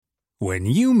When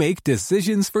you make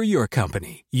decisions for your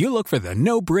company, you look for the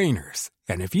no-brainers.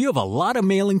 And if you have a lot of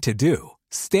mailing to do,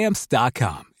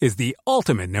 Stamps.com is the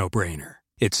ultimate no-brainer.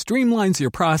 It streamlines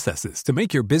your processes to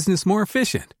make your business more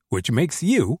efficient, which makes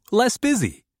you less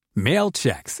busy. Mail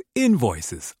checks,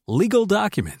 invoices, legal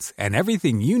documents, and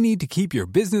everything you need to keep your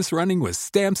business running with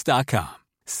Stamps.com.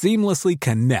 Seamlessly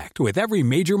connect with every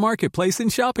major marketplace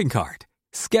and shopping cart.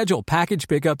 Schedule package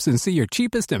pickups and see your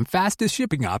cheapest and fastest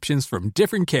shipping options from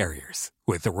different carriers,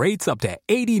 with rates up to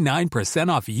 89%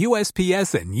 off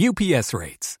USPS and UPS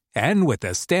rates. And with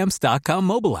the Stamps.com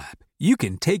mobile app, you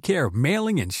can take care of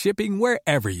mailing and shipping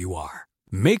wherever you are.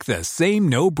 Make the same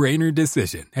no-brainer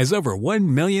decision as over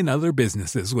 1 million other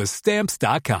businesses with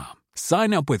Stamps.com.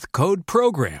 Sign up with code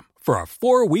PROGRAM for a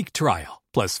 4-week trial,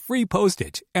 plus free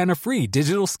postage and a free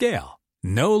digital scale.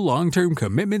 No long-term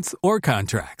commitments or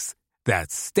contracts.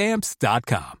 That's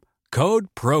Stamps.com. Code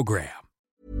PROGRAM.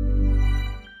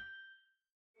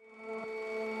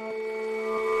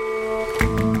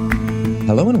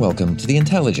 Hello and welcome to The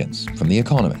Intelligence from The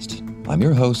Economist. I'm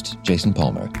your host, Jason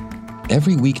Palmer.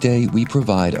 Every weekday, we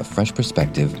provide a fresh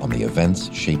perspective on the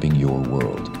events shaping your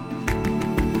world.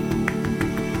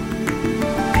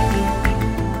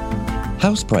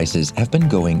 House prices have been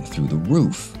going through the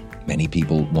roof. Many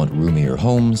people want roomier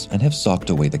homes and have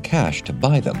socked away the cash to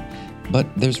buy them. But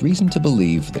there's reason to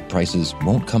believe that prices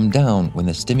won't come down when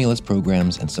the stimulus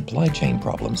programs and supply chain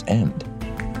problems end.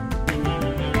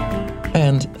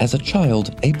 And as a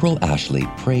child, April Ashley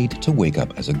prayed to wake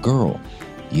up as a girl.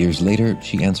 Years later,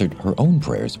 she answered her own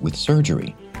prayers with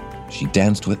surgery. She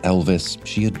danced with Elvis,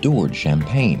 she adored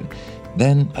champagne.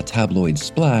 Then a tabloid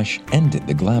splash ended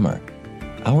the glamour.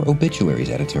 Our obituaries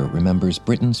editor remembers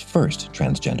Britain's first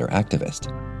transgender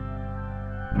activist.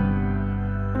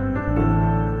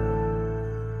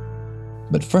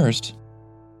 But first,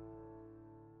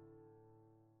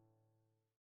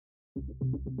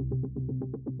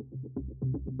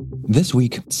 this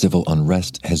week, civil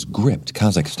unrest has gripped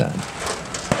Kazakhstan.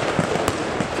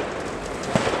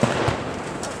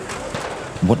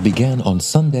 What began on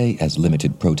Sunday as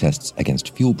limited protests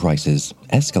against fuel prices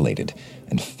escalated,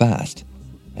 and fast.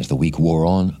 As the week wore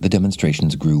on, the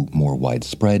demonstrations grew more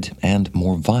widespread and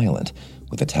more violent,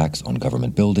 with attacks on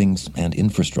government buildings and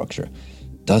infrastructure.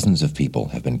 Dozens of people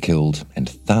have been killed and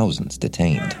thousands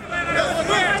detained.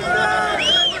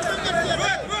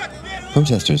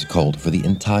 Protesters called for the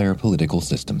entire political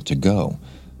system to go.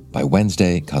 By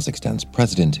Wednesday, Kazakhstan's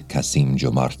president,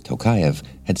 Kassym-Jomart Tokayev,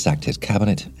 had sacked his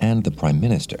cabinet and the prime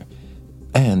minister.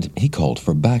 And he called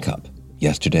for backup.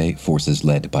 Yesterday, forces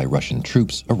led by Russian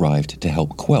troops arrived to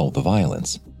help quell the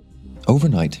violence.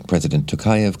 Overnight, President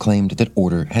Tokayev claimed that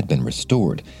order had been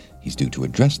restored. He's due to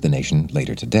address the nation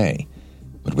later today.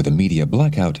 But with a media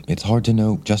blackout, it's hard to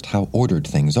know just how ordered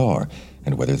things are,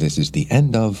 and whether this is the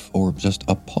end of or just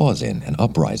a pause in an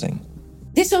uprising.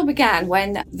 This all began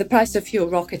when the price of fuel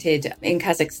rocketed in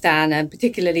Kazakhstan, and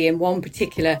particularly in one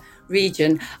particular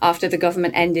region, after the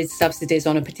government ended subsidies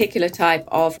on a particular type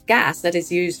of gas that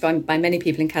is used by many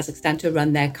people in Kazakhstan to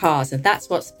run their cars. And that's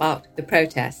what sparked the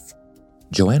protests.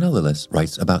 Joanna Lillis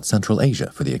writes about Central Asia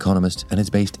for The Economist and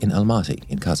is based in Almaty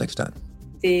in Kazakhstan.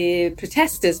 The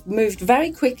protesters moved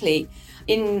very quickly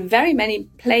in very many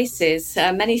places,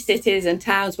 many cities and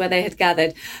towns where they had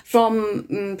gathered, from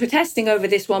protesting over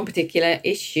this one particular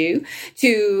issue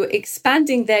to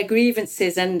expanding their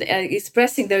grievances and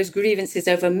expressing those grievances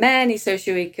over many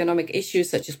socioeconomic issues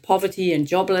such as poverty and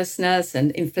joblessness and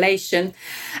inflation.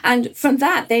 And from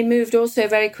that, they moved also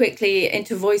very quickly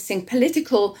into voicing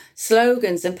political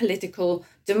slogans and political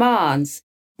demands.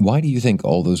 Why do you think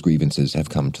all those grievances have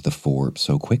come to the fore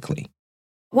so quickly?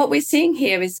 What we're seeing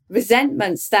here is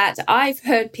resentments that I've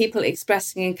heard people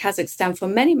expressing in Kazakhstan for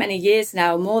many, many years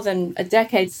now, more than a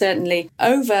decade certainly,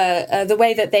 over the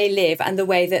way that they live and the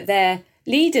way that their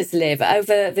leaders live,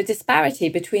 over the disparity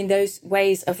between those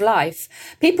ways of life.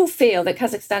 People feel that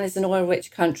Kazakhstan is an oil-rich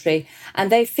country,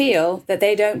 and they feel that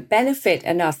they don't benefit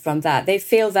enough from that. They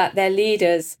feel that their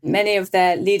leaders, many of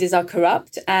their leaders are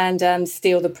corrupt and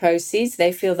steal the proceeds.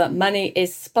 They feel that money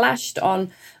is splashed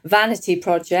on vanity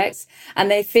projects, and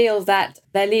they feel that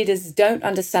their leaders don't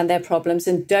understand their problems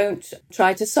and don't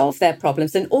try to solve their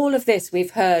problems. And all of this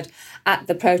we've heard at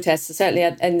the protests, certainly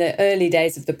in the early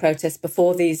days of the protests,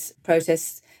 before these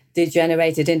protests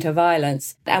degenerated into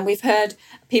violence. And we've heard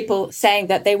people saying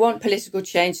that they want political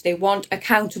change, they want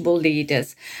accountable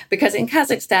leaders, because in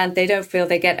Kazakhstan, they don't feel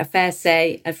they get a fair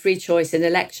say, a free choice in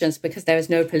elections because there is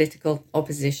no political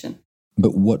opposition.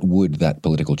 But what would that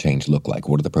political change look like?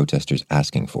 What are the protesters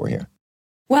asking for here?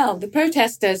 Well, the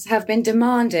protesters have been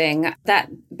demanding that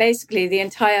basically the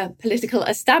entire political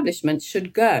establishment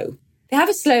should go. They have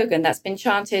a slogan that's been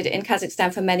chanted in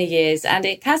Kazakhstan for many years, and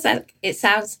in Kazakh, it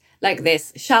sounds like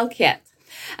this, Shalkiet.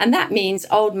 And that means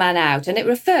old man out. And it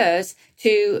refers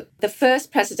to the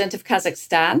first president of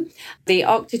Kazakhstan, the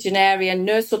octogenarian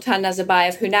Nursultan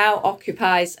Nazarbayev, who now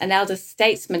occupies an elder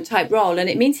statesman type role. And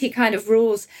it means he kind of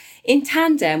rules in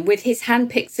tandem with his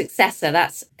handpicked successor,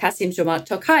 that's Kassym-Jomart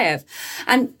Tokayev.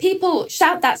 And people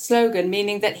shout that slogan,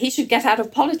 meaning that he should get out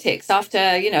of politics after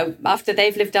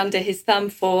they've lived under his thumb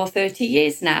for 30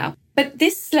 years now. But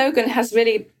this slogan has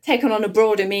really taken on a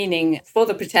broader meaning for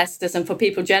the protesters and for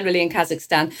people generally in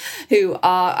Kazakhstan who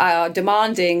are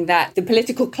demanding that the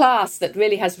political class that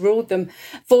really has ruled them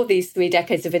for these 3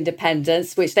 decades of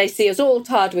independence, which they see as all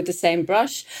tarred with the same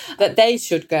brush, that they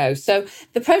should go. So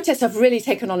the protests have really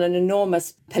taken on an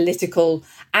enormous political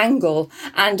angle.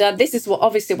 And this is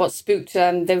what spooked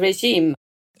the regime.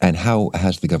 And how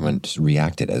has the government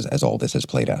reacted as all this has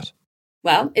played out?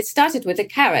 Well, it started with a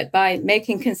carrot by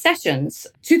making concessions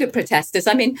to the protesters.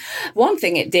 I mean, one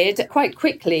thing it did quite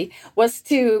quickly was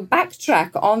to backtrack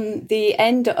on the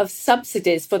end of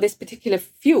subsidies for this particular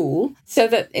fuel so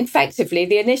that effectively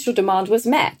the initial demand was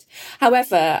met.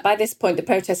 However, by this point, the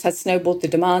protests had snowballed, the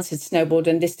demands had snowballed,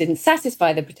 and this didn't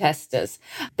satisfy the protesters.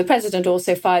 The president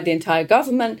also fired the entire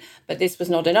government, but this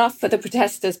was not enough for the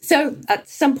protesters. So at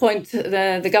some point,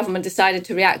 the government decided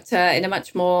to react in a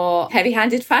much more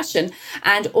heavy-handed fashion,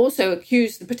 and also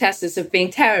accused the protesters of being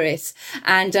terrorists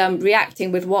and reacting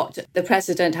with what the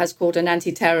president has called an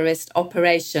anti-terrorist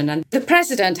operation. And the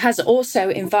president has also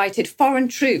invited foreign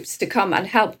troops to come and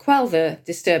help quell the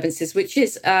disturbances, which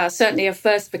is certainly a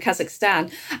first for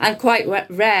Kazakhstan and quite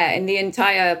rare in the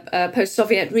entire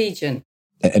post-Soviet region.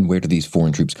 And where do these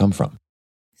foreign troops come from?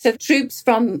 So troops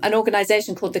from an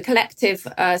organization called the Collective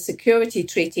Security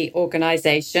Treaty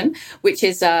Organization, which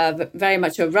is very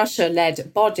much a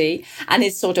Russia-led body and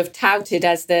is sort of touted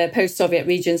as the post-Soviet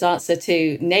region's answer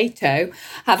to NATO,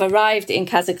 have arrived in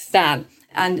Kazakhstan.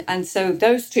 And so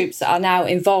those troops are now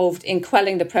involved in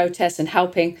quelling the protests and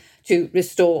helping to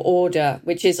restore order,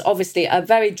 which is obviously a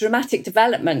very dramatic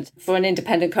development for an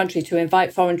independent country to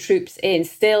invite foreign troops in,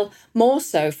 still more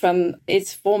so from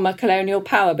its former colonial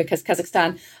power, because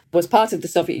Kazakhstan was part of the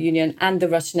Soviet Union and the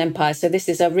Russian Empire. So this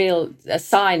is a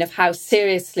sign of how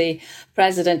seriously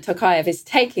President Tokayev is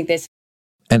taking this.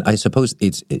 And I suppose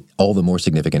it's all the more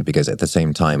significant because at the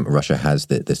same time, Russia has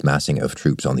this massing of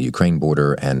troops on the Ukraine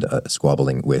border and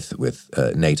squabbling with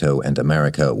NATO and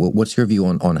America. What's your view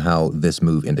on how this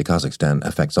move into Kazakhstan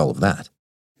affects all of that?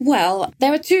 Well,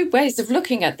 there are two ways of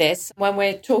looking at this when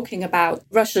we're talking about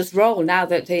Russia's role now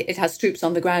that it has troops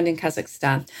on the ground in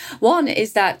Kazakhstan. One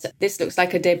is that this looks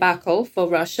like a debacle for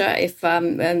Russia if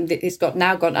it's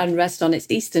now got unrest on its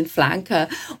eastern flank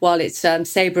while it's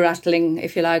saber-rattling,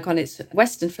 if you like, on its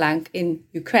western flank in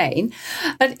Ukraine.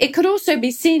 But it could also be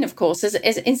seen, of course, as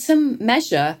in some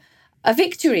measure a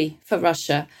victory for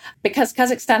Russia, because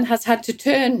Kazakhstan has had to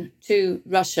turn to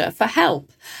Russia for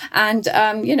help and,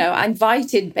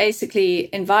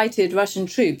 invited Russian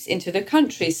troops into the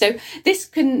country. So this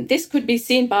could be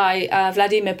seen by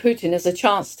Vladimir Putin as a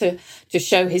chance to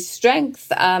show his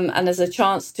strength and as a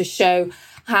chance to show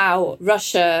how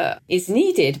Russia is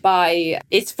needed by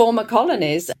its former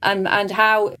colonies and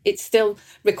how it's still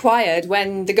required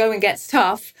when the going gets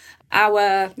tough.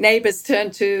 Our neighbours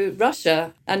turn to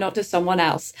Russia and not to someone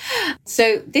else.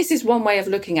 So this is one way of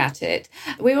looking at it.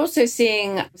 We're also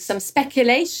seeing some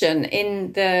speculation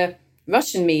in the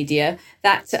Russian media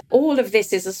that all of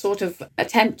this is a sort of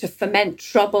attempt to foment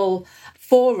trouble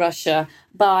for Russia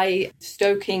by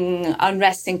stoking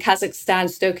unrest in Kazakhstan,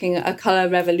 stoking a colour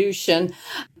revolution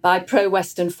by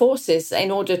pro-Western forces in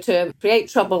order to create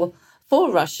trouble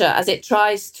for Russia as it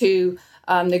tries to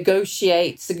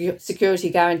negotiate security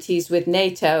guarantees with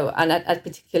NATO and at a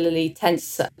particularly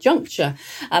tense juncture.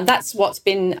 And that's what's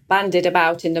been bandied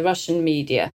about in the Russian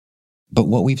media. But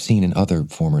what we've seen in other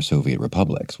former Soviet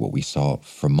republics, what we saw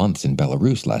for months in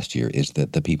Belarus last year, is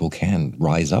that the people can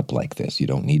rise up like this. You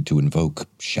don't need to invoke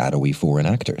shadowy foreign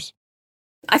actors.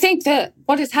 I think that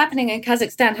what is happening in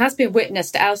Kazakhstan has been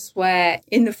witnessed elsewhere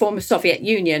in the former Soviet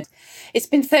Union. It's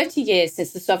been 30 years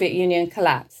since the Soviet Union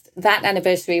collapsed. That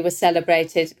anniversary was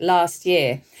celebrated last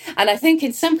year. And I think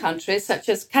in some countries, such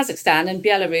as Kazakhstan and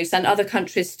Belarus and other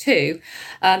countries too,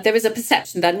 there is a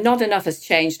perception that not enough has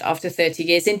changed after 30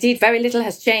 years. Indeed, very little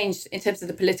has changed in terms of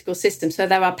the political system. So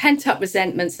there are pent-up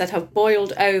resentments that have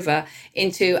boiled over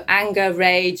into anger,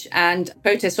 rage and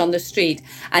protests on the street.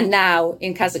 And now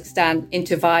in Kazakhstan,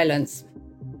 into violence.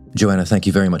 Joanna, thank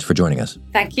you very much for joining us.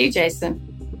 Thank you, Jason.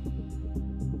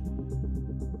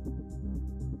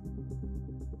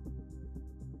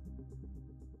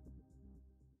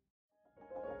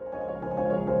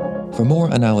 For more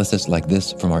analysis like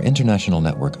this from our international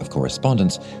network of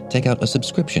correspondents, take out a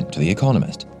subscription to The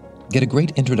Economist. Get a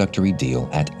great introductory deal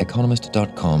at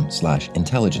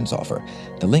economist.com/intelligence offer.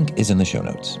 The link is in the show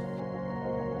notes.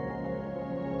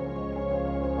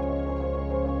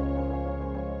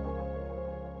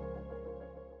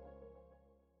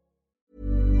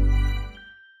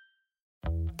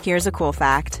 Here's a cool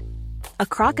fact. A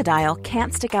crocodile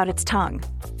can't stick out its tongue.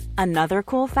 Another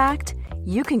cool fact,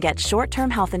 you can get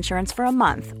short-term health insurance for a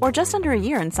month or just under a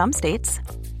year in some states.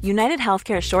 United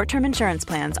Healthcare short-term insurance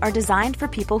plans are designed for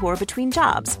people who are between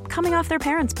jobs, coming off their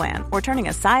parents' plan, or turning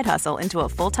a side hustle into a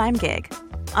full-time gig.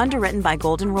 Underwritten by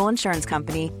Golden Rule Insurance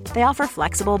Company, they offer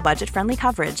flexible, budget-friendly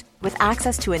coverage with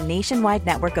access to a nationwide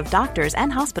network of doctors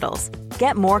and hospitals.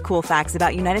 Get more cool facts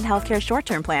about United Healthcare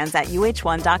short-term plans at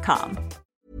uh1.com.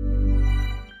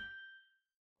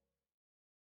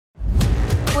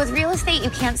 With real estate, you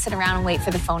can't sit around and wait for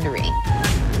the phone to ring.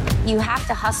 You have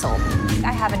to hustle.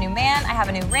 I have a new man, I have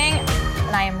a new ring,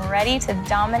 and I am ready to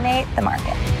dominate the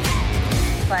market.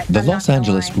 But the Los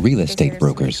Angeles real estate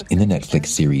brokers in the Netflix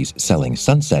series Selling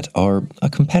Sunset are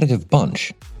a competitive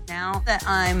bunch. Now that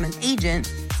I'm an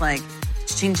agent, it's like,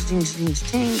 change.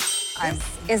 This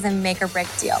is a make or break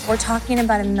deal. We're talking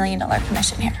about $1 million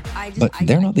commission here. But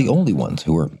they're not the only ones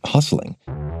who are hustling.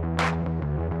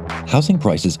 Housing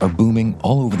prices are booming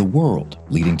all over the world,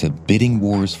 leading to bidding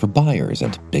wars for buyers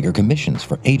and bigger commissions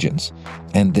for agents.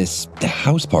 And this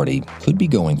house party could be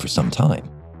going for some time.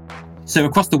 So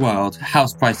across the world,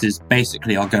 house prices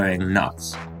basically are going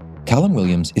nuts. Callum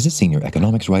Williams is a senior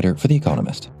economics writer for The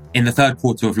Economist. In the third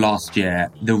quarter of last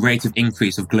year, the rate of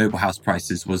increase of global house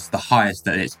prices was the highest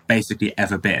that it's basically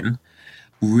ever been.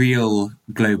 Real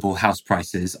global house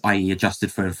prices, i.e.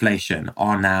 adjusted for inflation,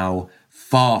 are now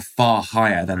far, far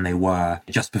higher than they were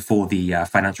just before the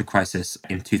financial crisis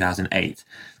in 2008.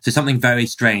 So something very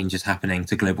strange is happening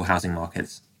to global housing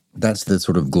markets. That's the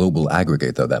sort of global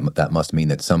aggregate, though. That must mean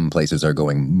that some places are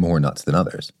going more nuts than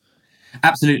others.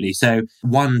 Absolutely. So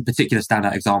one particular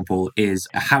standout example is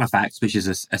Halifax, which is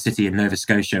a city in Nova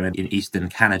Scotia in eastern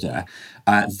Canada.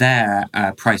 Their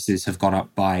prices have gone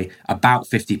up by about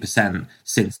 50%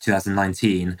 since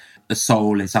 2019.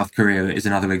 Seoul in South Korea is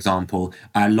another example.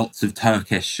 Lots of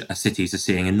Turkish cities are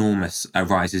seeing enormous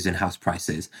rises in house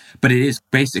prices. But it is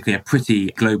basically a pretty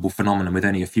global phenomenon with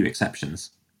only a few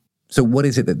exceptions. So what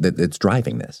is it that's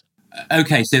driving this?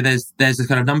 Okay, so there's a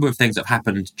kind of number of things that have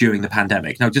happened during the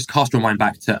pandemic. Now, just cast your mind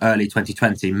back to early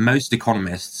 2020. Most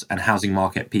economists and housing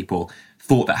market people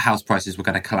thought that house prices were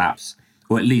going to collapse,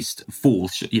 or at least fall,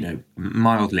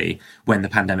 mildly when the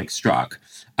pandemic struck.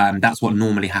 That's what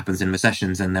normally happens in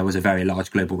recessions, and there was a very large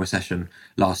global recession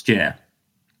last year.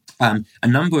 A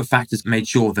number of factors made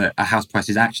sure that house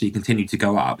prices actually continued to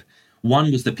go up.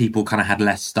 One was that people kind of had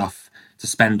less stuff to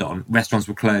spend on. Restaurants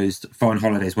were closed, foreign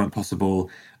holidays weren't possible,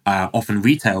 often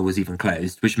retail was even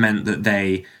closed, which meant that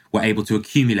they were able to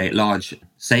accumulate large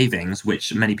savings,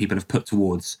 which many people have put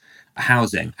towards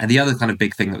housing. And the other kind of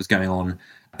big thing that was going on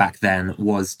back then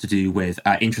was to do with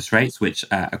interest rates, which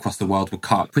across the world were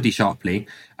cut pretty sharply,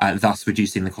 thus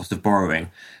reducing the cost of borrowing.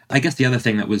 I guess the other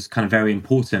thing that was kind of very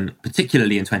important,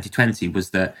 particularly in 2020, was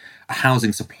that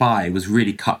housing supply was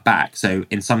really cut back. So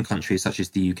in some countries, such as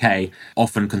the UK,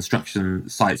 often construction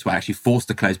sites were actually forced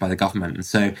to close by the government. And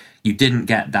so you didn't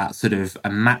get that sort of a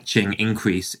matching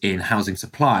increase in housing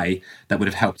supply that would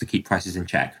have helped to keep prices in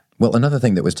check. Well, another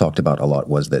thing that was talked about a lot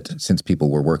was that since people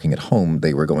were working at home,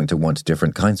 they were going to want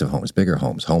different kinds of homes, bigger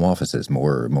homes, home offices,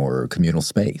 more communal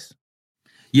space.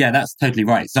 Yeah, that's totally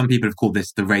right. Some people have called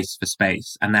this the race for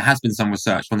space. And there has been some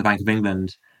research from the Bank of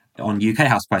England on UK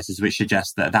house prices, which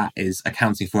suggests that that is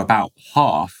accounting for about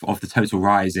half of the total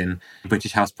rise in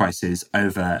British house prices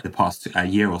over the past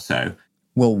year or so.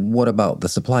 Well, what about the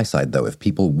supply side, though? If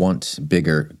people want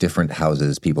bigger, different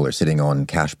houses, people are sitting on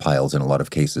cash piles in a lot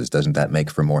of cases, doesn't that make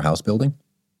for more house building?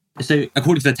 So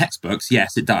according to the textbooks,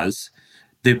 yes, it does.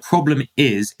 The problem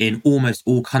is in almost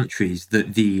all countries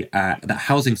that that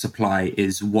housing supply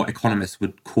is what economists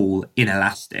would call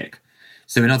inelastic.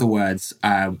 So in other words,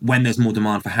 when there's more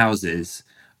demand for houses,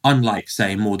 unlike,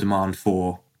 say, more demand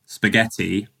for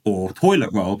spaghetti or toilet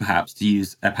roll, perhaps, to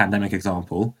use a pandemic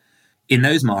example, in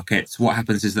those markets, what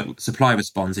happens is that supply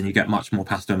responds and you get much more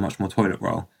pasta and much more toilet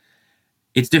roll.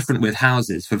 It's different with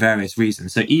houses for various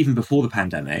reasons. So even before the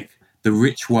pandemic, the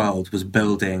rich world was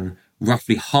building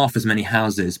roughly half as many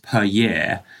houses per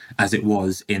year as it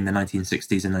was in the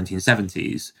 1960s and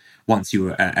 1970s, once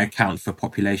you account for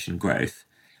population growth.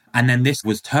 And then this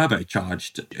was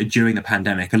turbocharged during the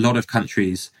pandemic. A lot of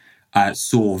countries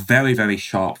saw very, very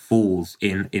sharp falls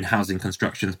in housing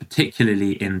constructions,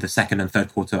 particularly in the second and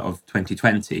third quarter of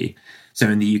 2020. So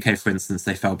in the UK, for instance,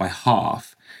 they fell by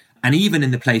half. And even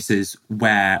in the places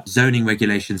where zoning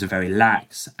regulations are very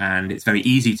lax and it's very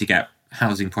easy to get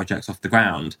housing projects off the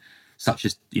ground, such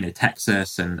as,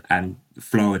 Texas and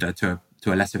Florida to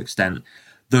a lesser extent,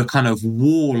 the kind of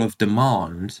wall of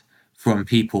demand from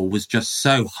people was just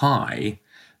so high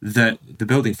that the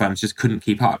building firms just couldn't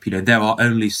keep up. There are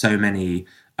only so many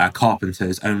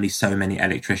carpenters, only so many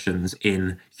electricians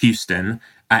in Houston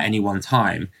at any one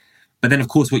time. But then, of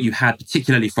course, what you had,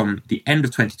 particularly from the end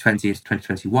of 2020 to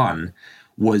 2021,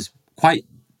 was quite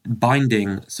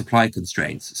binding supply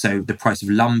constraints. So the price of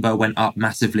lumber went up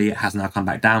massively. It has now come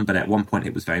back down, but at one point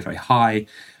it was very, very high.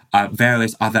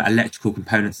 Various other electrical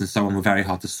components and so on were very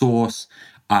hard to source.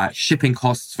 Shipping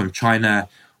costs from China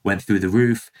went through the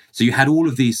roof. So you had all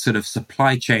of these sort of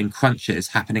supply chain crunches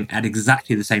happening at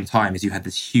exactly the same time as you had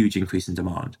this huge increase in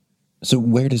demand. So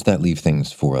where does that leave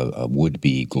things for a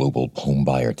would-be global home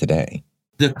buyer today?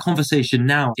 The conversation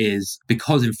now is,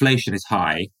 because inflation is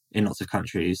high in lots of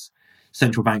countries,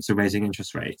 central banks are raising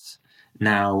interest rates.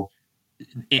 Now,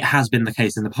 it has been the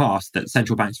case in the past that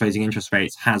central banks raising interest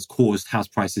rates has caused house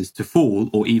prices to fall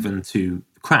or even to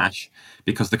crash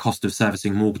because the cost of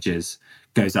servicing mortgages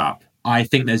goes up. I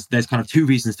think there's kind of two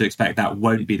reasons to expect that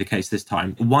won't be the case this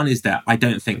time. One is that I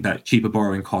don't think that cheaper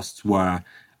borrowing costs were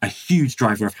a huge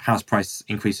driver of house price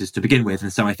increases to begin with.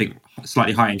 And so I think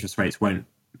slightly higher interest rates won't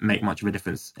make much of a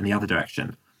difference in the other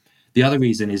direction. The other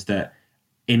reason is that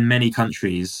in many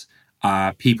countries,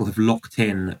 people have locked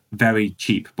in very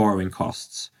cheap borrowing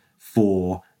costs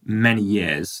for many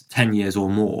years, 10 years or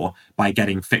more, by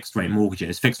getting fixed rate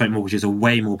mortgages. Fixed rate mortgages are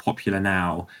way more popular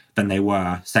now than they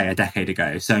were, say, a decade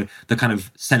ago. So the kind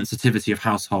of sensitivity of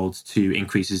households to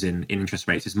increases in interest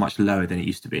rates is much lower than it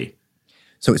used to be.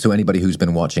 So anybody who's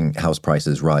been watching house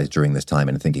prices rise during this time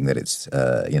and thinking that it's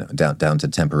down to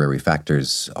temporary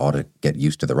factors ought to get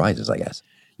used to the rises, I guess.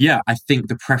 Yeah, I think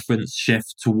the preference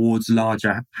shift towards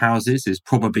larger houses is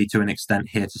probably to an extent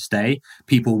here to stay.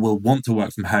 People will want to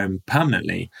work from home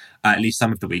permanently, at least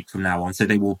some of the week from now on. So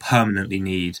they will permanently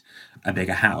need a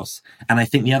bigger house. And I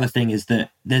think the other thing is that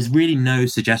there's really no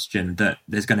suggestion that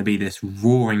there's going to be this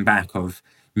roaring back of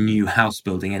new house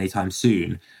building anytime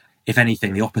soon. If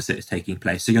anything, the opposite is taking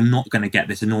place. So you're not going to get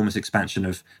this enormous expansion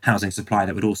of housing supply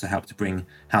that would also help to bring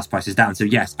house prices down. So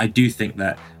yes, I do think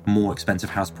that more expensive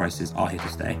house prices are here to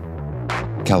stay.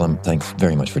 Callum, thanks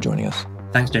very much for joining us.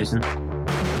 Thanks, Jason.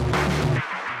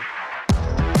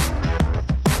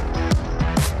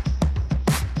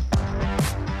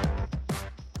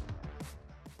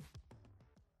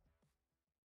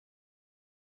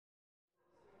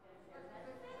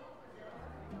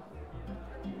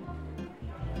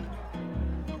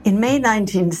 In May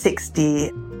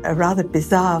 1960, a rather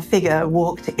bizarre figure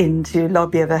walked into the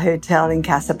lobby of a hotel in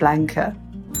Casablanca.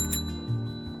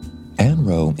 Anne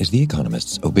Rowe is The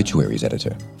Economist's obituaries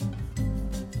editor.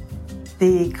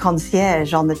 The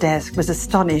concierge on the desk was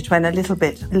astonished when a little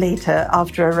bit later,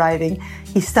 after arriving,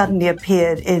 he suddenly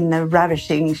appeared in a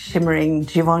ravishing, shimmering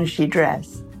Givenchy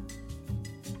dress.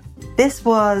 This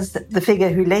was the figure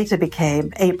who later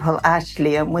became April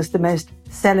Ashley and was the most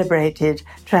celebrated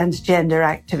transgender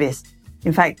activist.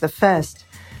 In fact, the first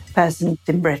person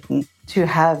in Britain to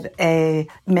have a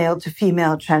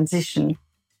male-to-female transition,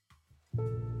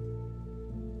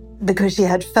 because she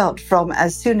had felt from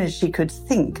as soon as she could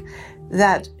think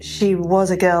that she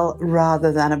was a girl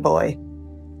rather than a boy.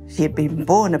 She had been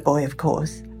born a boy, of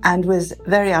course, and was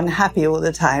very unhappy all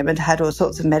the time and had all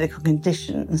sorts of medical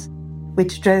conditions,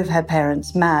 which drove her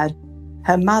parents mad.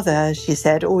 Her mother, she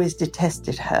said, always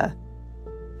detested her.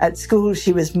 At school,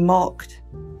 she was mocked,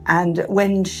 and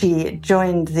when she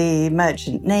joined the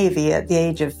Merchant Navy at the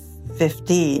age of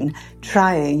 15,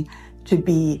 trying to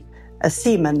be a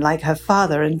seaman like her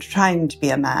father and trying to be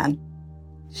a man,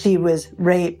 she was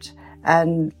raped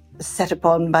and set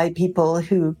upon by people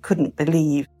who couldn't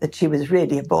believe that she was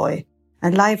really a boy.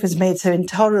 And life was made so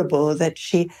intolerable that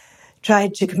she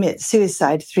tried to commit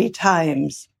suicide 3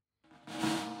 times.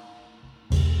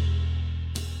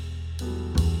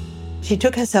 She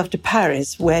took herself to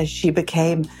Paris, where she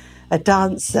became a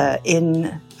dancer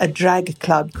in a drag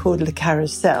club called Le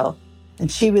Carrousel.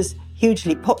 And she was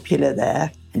hugely popular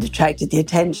there and attracted the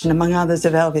attention, among others,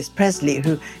 of Elvis Presley,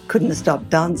 who couldn't stop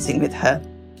dancing with her.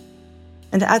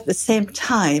 And at the same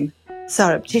time,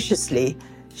 surreptitiously,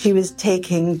 she was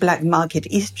taking black market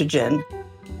estrogen,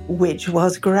 which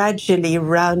was gradually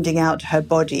rounding out her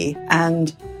body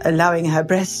and allowing her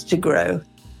breasts to grow.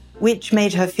 which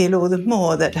made her feel all the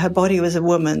more that her body was a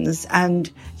woman's,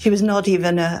 and she was not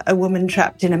even a woman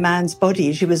trapped in a man's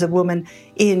body. She was a woman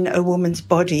in a woman's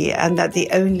body, and that the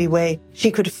only way she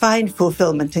could find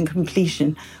fulfillment and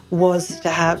completion was to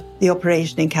have the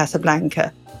operation in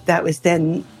Casablanca. That was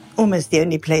then almost the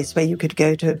only place where you could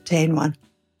go to obtain one.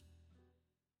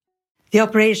 The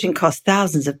operation cost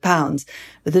thousands of pounds,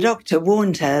 but the doctor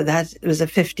warned her that it was a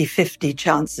 50-50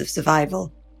 chance of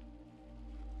survival.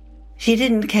 She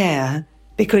didn't care,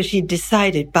 because she'd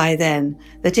decided by then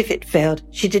that if it failed,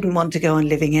 she didn't want to go on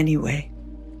living anyway.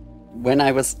 When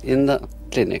I was in the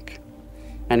clinic,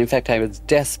 and in fact I was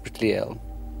desperately ill,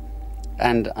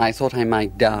 and I thought I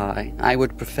might die, I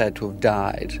would prefer to have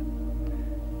died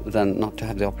than not to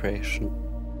have the operation.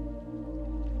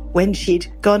 When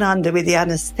she'd gone under with the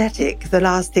anaesthetic, the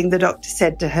last thing the doctor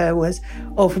said to her was,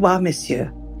 "Au revoir,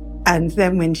 monsieur." And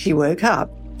then when she woke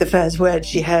up, the first words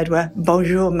she heard were,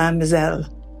 "Bonjour, mademoiselle."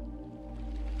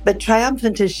 But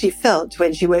triumphant as she felt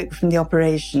when she woke from the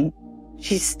operation,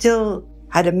 she still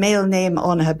had a male name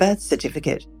on her birth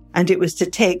certificate, and it was to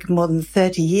take more than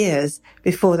 30 years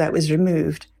before that was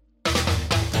removed.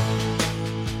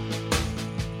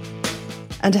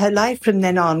 And her life from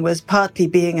then on was partly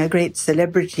being a great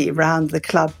celebrity around the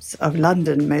clubs of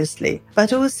London mostly,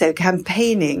 but also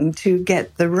campaigning to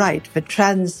get the right for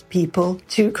trans people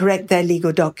to correct their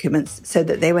legal documents so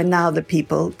that they were now the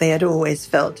people they had always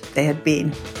felt they had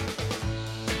been.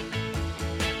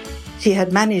 She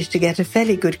had managed to get a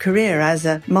fairly good career as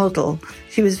a model.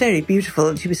 She was very beautiful,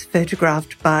 and she was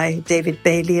photographed by David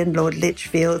Bailey and Lord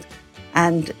Lichfield,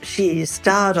 and she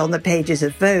starred on the pages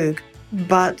of Vogue.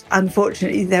 But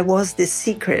unfortunately, there was this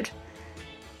secret.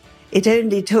 It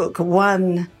only took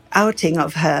one outing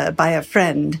of her by a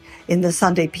friend in the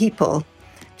Sunday People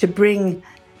to bring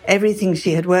everything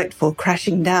she had worked for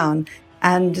crashing down,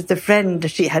 and the friend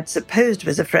she had supposed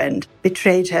was a friend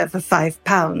betrayed her for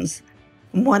 £5.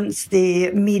 Once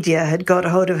the media had got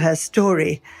hold of her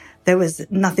story, there was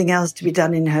nothing else to be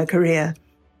done in her career.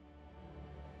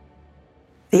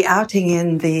 The outing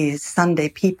in the Sunday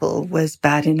People was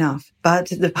bad enough, but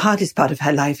the hardest part of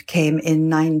her life came in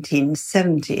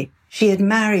 1970. She had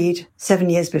married 7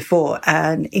 years before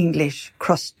an English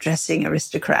cross-dressing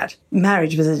aristocrat.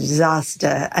 Marriage was a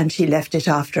disaster, and she left it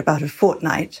after about a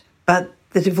fortnight. But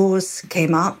the divorce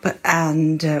came up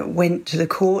and went to the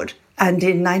court, and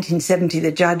in 1970 the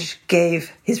judge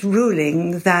gave his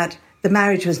ruling that the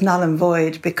marriage was null and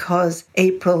void because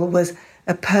April was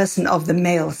a person of the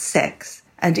male sex.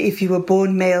 And if you were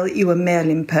born male, you were male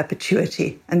in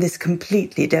perpetuity, and this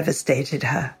completely devastated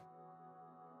her.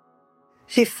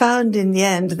 She found in the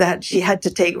end that she had to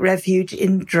take refuge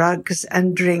in drugs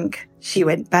and drink. She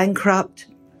went bankrupt,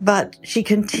 but she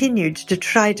continued to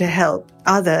try to help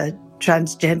other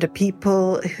transgender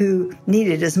people who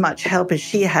needed as much help as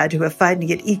she had, who were finding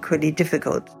it equally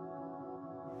difficult.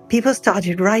 People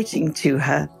started writing to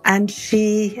her, and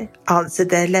she answered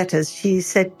their letters. She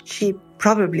said she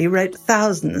probably wrote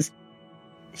thousands.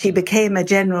 She became a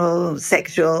general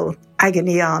sexual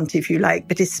agony aunt, if you like,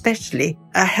 but especially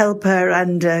a helper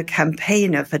and a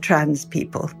campaigner for trans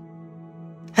people.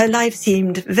 Her life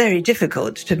seemed very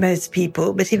difficult to most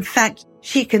people, but in fact,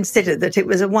 she considered that it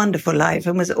was a wonderful life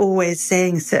and was always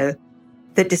saying so,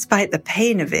 that despite the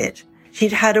pain of it,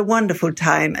 she'd had a wonderful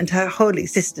time and her whole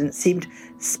existence seemed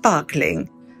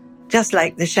sparkling, just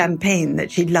like the champagne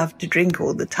that she loved to drink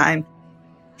all the time.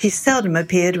 She seldom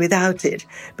appeared without it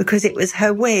because it was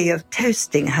her way of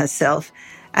toasting herself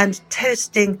and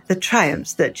toasting the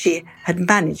triumphs that she had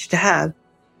managed to have,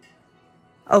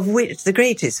 of which the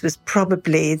greatest was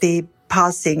probably the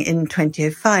passing in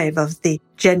 2005 of the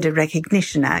Gender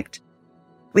Recognition Act,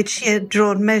 which she had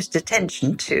drawn most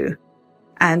attention to,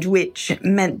 and which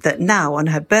meant that now on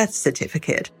her birth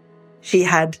certificate she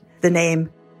had the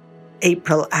name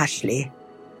April Ashley.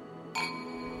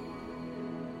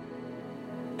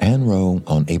 Anne Rowe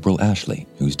on April Ashley,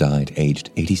 who's died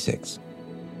aged 86.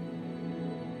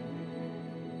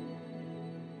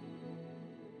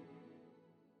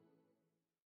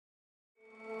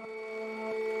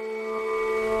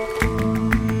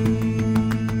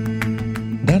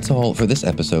 That's all for this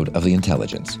episode of The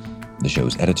Intelligence. The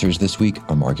show's editors this week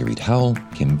are Marguerite Howell,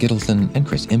 Kim Gittleson, and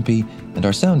Chris Impey, and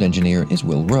our sound engineer is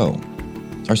Will Rowe.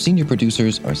 Our senior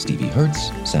producers are Stevie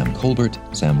Hertz, Sam Colbert,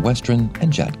 Sam Westron,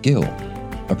 and Jad Gill.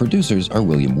 Our producers are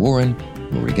William Warren,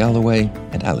 Rory Galloway,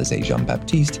 and Alizé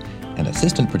Jean-Baptiste, and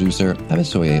assistant producer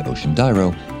Abisoye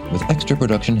Oshindairo, with extra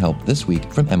production help this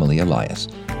week from Emily Elias.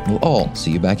 We'll all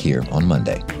see you back here on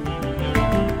Monday.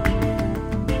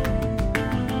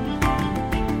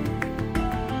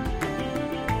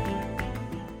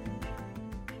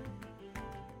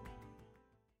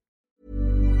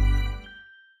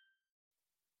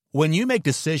 When you make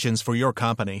decisions for your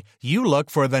company, you look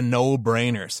for the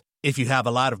no-brainers. If you have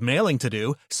a lot of mailing to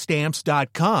do,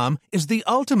 Stamps.com is the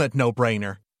ultimate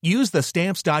no-brainer. Use the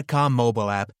Stamps.com mobile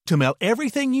app to mail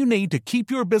everything you need to keep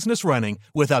your business running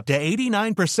with up to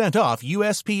 89% off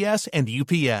USPS and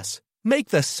UPS. Make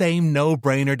the same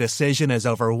no-brainer decision as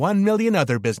over 1 million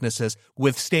other businesses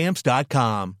with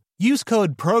Stamps.com. Use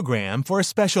code PROGRAM for a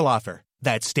special offer.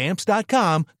 That's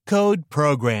Stamps.com, code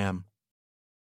PROGRAM.